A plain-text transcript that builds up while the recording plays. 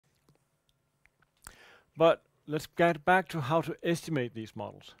But let's get back to how to estimate these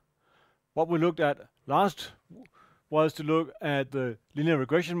models. What we looked at last was to look at the linear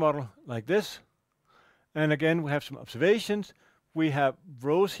regression model like this. And again, we have some observations. We have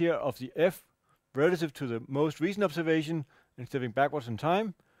rows here of the f relative to the most recent observation and stepping backwards in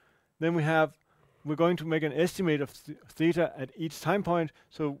time. Then we're going to make an estimate of theta at each time point.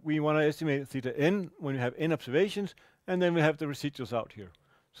 So we want to estimate theta n when we have n observations, and then we have the residuals out here.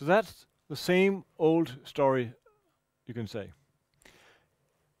 So that's the same old story, you can say.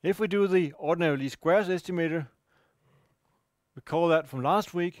 If we do the ordinary least squares estimator, recall that from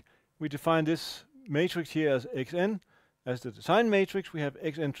last week, we define this matrix here as xn. As the design matrix, we have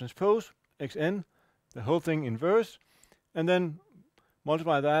xn transpose, xn, the whole thing inverse, and then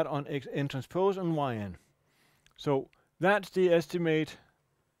multiply that on xn transpose and yn. So that's the estimate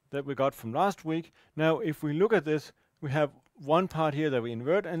that we got from last week. Now, if we look at this, we have one part here that we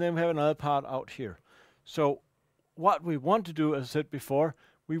invert, and then we have another part out here. So what we want to do, as I said before,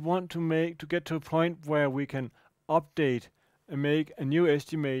 we want to get to a point where we can update and make a new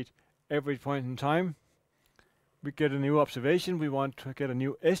estimate every point in time. We get a new observation, we want to get a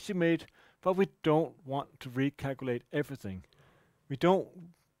new estimate, but we don't want to recalculate everything. We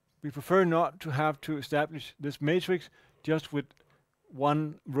prefer not to have to establish this matrix just with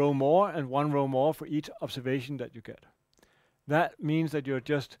one row more and one row more for each observation that you get. That means that you're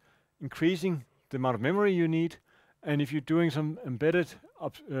just increasing the amount of memory you need, and if you're doing some embedded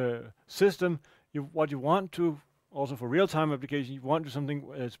system, what you want to, also for real-time application, you want to do something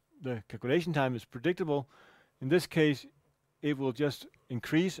as the calculation time is predictable. In this case, it will just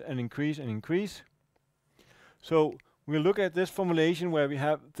increase and increase and increase. So we'll look at this formulation where we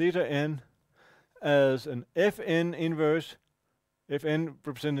have theta n as an fn inverse, fn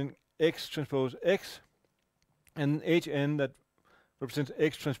representing x transpose x, and hn that represents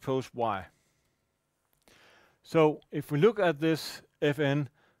x transpose y. So if we look at this fn,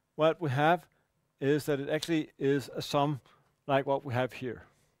 what we have is that it actually is a sum like what we have here.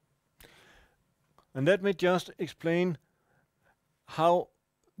 And let me just explain how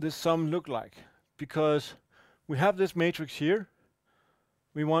this sum look like, because we have this matrix here.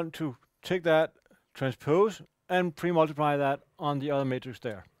 We want to take that transpose and pre-multiply that on the other matrix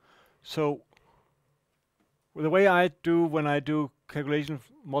there. So the way I do when I do calculation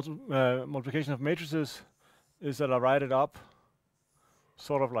of multiplication of matrices is that I write it up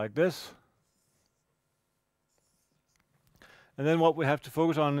sort of like this. And then what we have to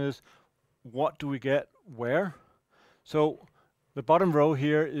focus on is what do we get where. So the bottom row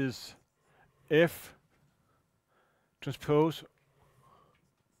here is f transpose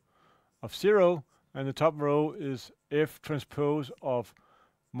of 0, and the top row is f transpose of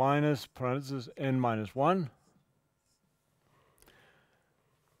minus parentheses n minus 1.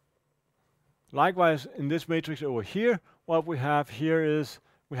 Likewise, in this matrix over here, what we have here is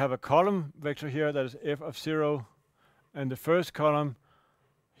we have a column vector here that is f of 0, and the first column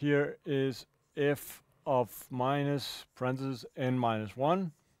here is f of minus parentheses n minus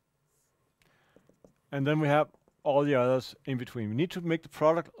 1. And then we have all the others in between. We need to make the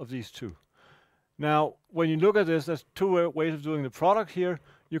product of these two. Now, when you look at this, there's two ways of doing the product here.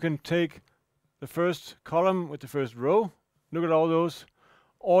 You can take the first column with the first row, look at all those,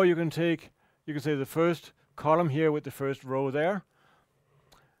 or you can say the first column here with the first row there,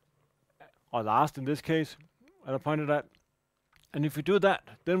 or last in this case, as I pointed at. And if we do that,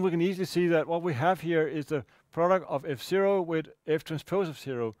 then we can easily see that what we have here is the product of f0 with f transpose of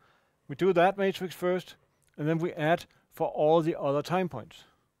 0. We do that matrix first, and then we add for all the other time points.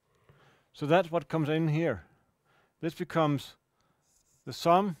 So that's what comes in here. This becomes the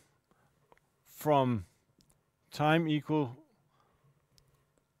sum from time equal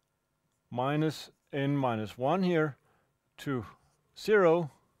minus n minus 1 here to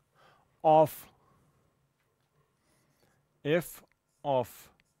 0 of f of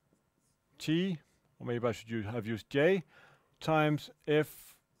t, or maybe I should have used j, times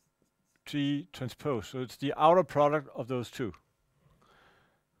f t transpose. So it's the outer product of those two.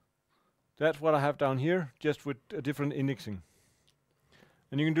 That's what I have down here, just with a different indexing.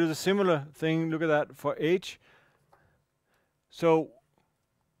 And you can do the similar thing, look at that for h. So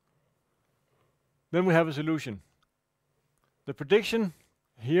then we have a solution. The prediction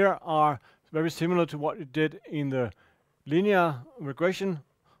here are very similar to what it did in the linear regression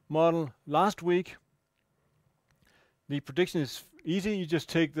model last week. The prediction is easy. You just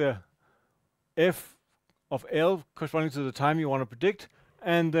take the f of L corresponding to the time you want to predict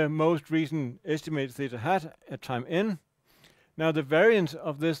and the most recent estimated theta hat at time n. Now the variance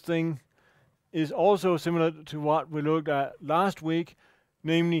of this thing is also similar to what we looked at last week,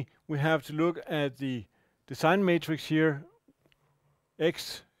 namely we have to look at the design matrix here,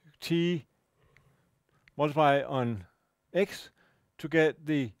 x, t, multiply on x to get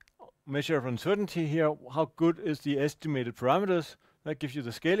the measure of uncertainty here. How good is the estimated parameters? That gives you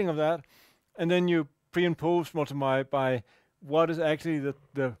the scaling of that. And then you pre and post multiply by what is actually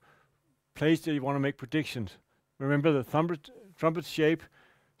the place that you want to make predictions. Remember the trumpet shape.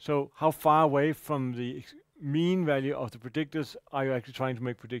 So how far away from the mean value of the predictors are you actually trying to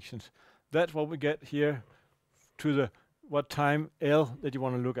make predictions? That's what we get here to the what time L that you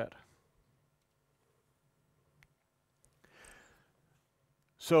want to look at.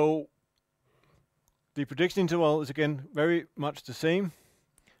 So the prediction interval is again very much the same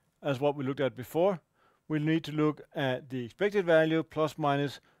as what we looked at before. We'll need to look at the expected value plus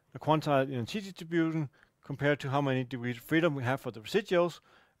minus the quantile identity distribution compared to how many degrees of freedom we have for the residuals,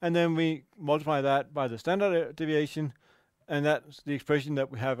 and then we multiply that by the standard deviation, and that's the expression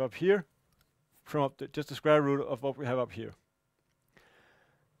that we have up here from just the square root of what we have up here.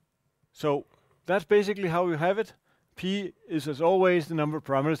 So that's basically how we have it. P is, as always, the number of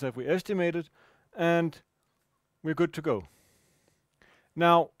parameters that we estimated, and we're good to go.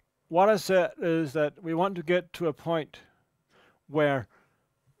 Now, what I said is that we want to get to a point where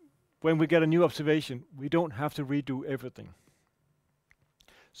when we get a new observation, we don't have to redo everything.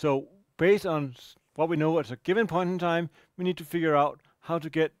 So based on what we know at a given point in time, we need to figure out how to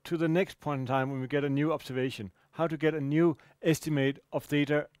get to the next point in time when we get a new observation, how to get a new estimate of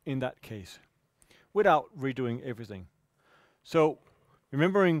theta in that case, without redoing everything. So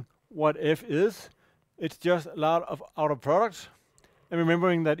remembering what f is, it's just a lot of outer products. And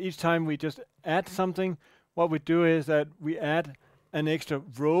remembering that each time we just add something, what we do is that we add an extra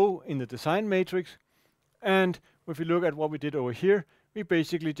row in the design matrix. And if we look at what we did over here, we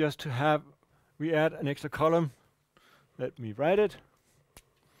basically just we add an extra column. Let me write it.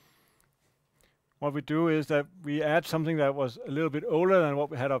 What we do is that we add something that was a little bit older than what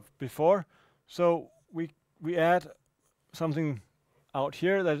we had up before. So we add something out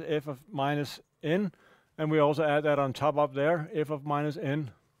here that's f of minus n, and we also add that on top up there, f of minus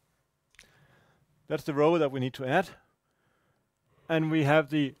n. That's the row that we need to add. And we have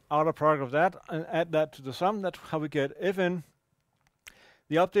the outer product of that, and add that to the sum. That's how we get fn.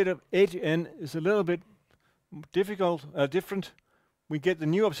 The update of hn is a little bit different. We get the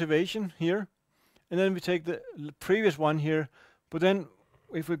new observation here, and then we take the previous one here. But then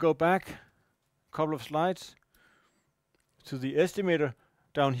if we go back a couple of slides to the estimator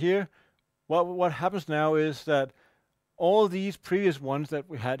down here, what happens now is that all these previous ones that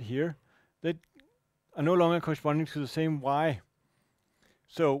we had here, they are no longer corresponding to the same y.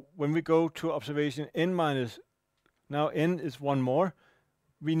 So when we go to observation n minus, now n is one more,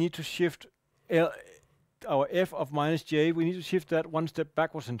 we need to shift our f of minus j, we need to shift that one step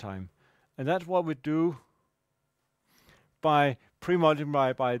backwards in time. And that's what we do by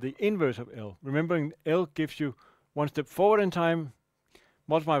pre-multiply by the inverse of L. Remembering L gives you one step forward in time,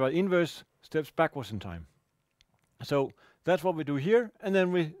 multiply by inverse steps backwards in time. So that's what we do here, and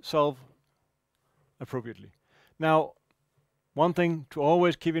then we solve appropriately. Now, one thing to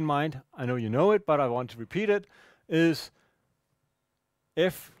always keep in mind, I know you know it, but I want to repeat it, is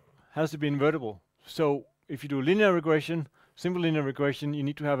f has to be invertible. So if you do linear regression, simple linear regression, you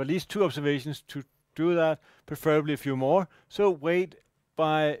need to have at least 2 observations to do that, preferably a few more. So wait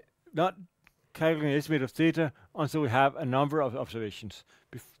by not calculating an estimate of theta until we have a number of observations,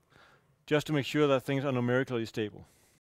 just to make sure that things are numerically stable.